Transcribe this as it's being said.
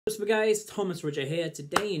What's up guys, Thomas Roger here.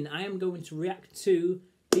 Today and I am going to react to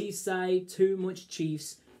D-Side, Too Much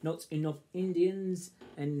Chiefs, Not Enough Indians.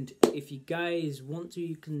 And if you guys want to,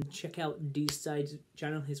 you can check out D-Side's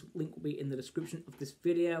channel. His link will be in the description of this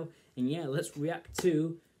video. And yeah, let's react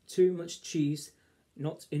to Too Much Chiefs,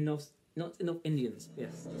 Not Enough Indians.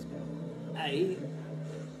 Yes, let's go. Hey,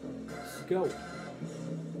 let's go.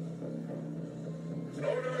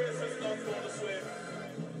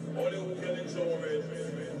 Only who can enjoy it.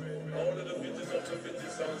 Only the fittest of the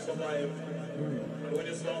fittest can survive. And when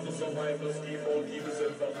it's long to survive, just keep on keeping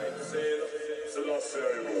yourself alive. Say it's the last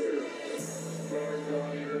ceremony.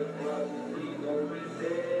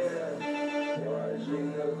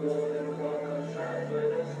 Watching the golden woman side by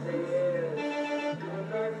the stairs. Do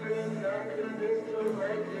nothing to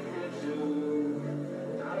right with you.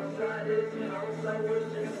 Outside is the outside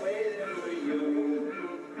wishing waiting for you.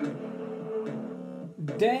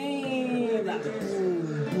 Damn! That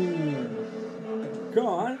Go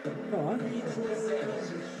on, go on.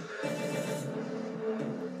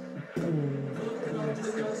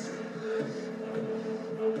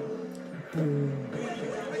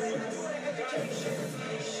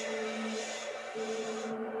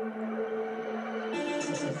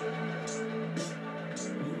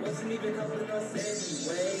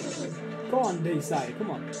 Go on, D-Side,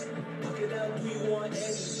 come on.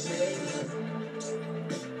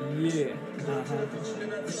 Yeah.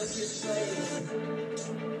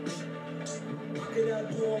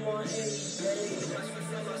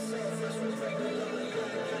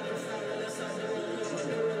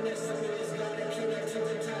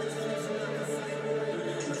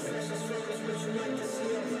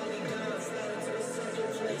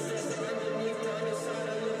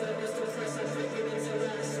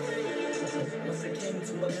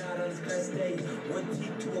 To a God on his best day, one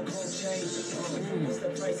deep to a cold chain. What's the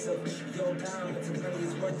price of your diamonds? And money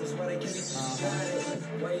is worth is why they give you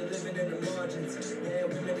why you living in the margins? Yeah,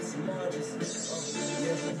 we made some margins.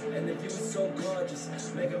 Yeah, and the view is so gorgeous.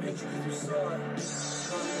 Make a picture because you saw it.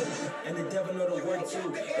 And the devil know the word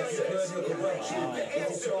too. If you good, he'll corrupt you. If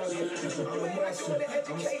you target, I'm a monster.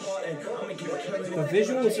 I'm a Spartan. I'm gonna keep killing. The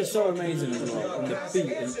visuals are so amazing as well, and the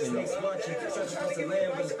beat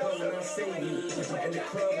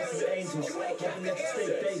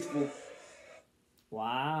and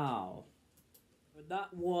wow.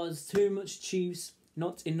 That was Too Much Chiefs,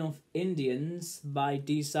 Not Enough Indians by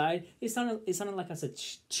D-Side. It sounded like I said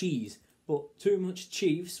cheese, but Too Much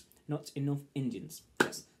Chiefs, Not Enough Indians.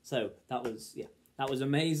 Yes. So that was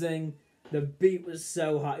amazing. The beat was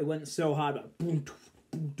so hard. It went so hard, like boom,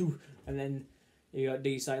 boom, boom, and then you got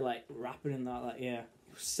D-Side like rapping in that, like yeah,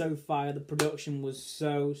 so fire. The production was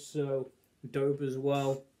so dope as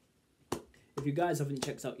well. If you guys haven't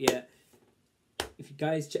checked out yet,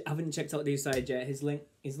 haven't checked out D-Side yet, his link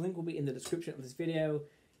will be in the description of this video.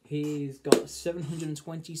 He's got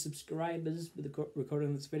 720 subscribers with the recording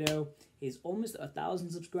of this video. He's almost at 1,000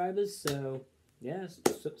 subscribers, so yeah,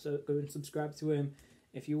 so go and subscribe to him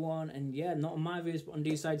if you want. And yeah, not on my videos, but on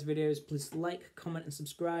D-Side's videos. Please like, comment, and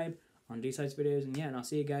subscribe on D-Side's videos. And yeah, and I'll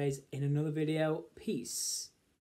see you guys in another video. Peace.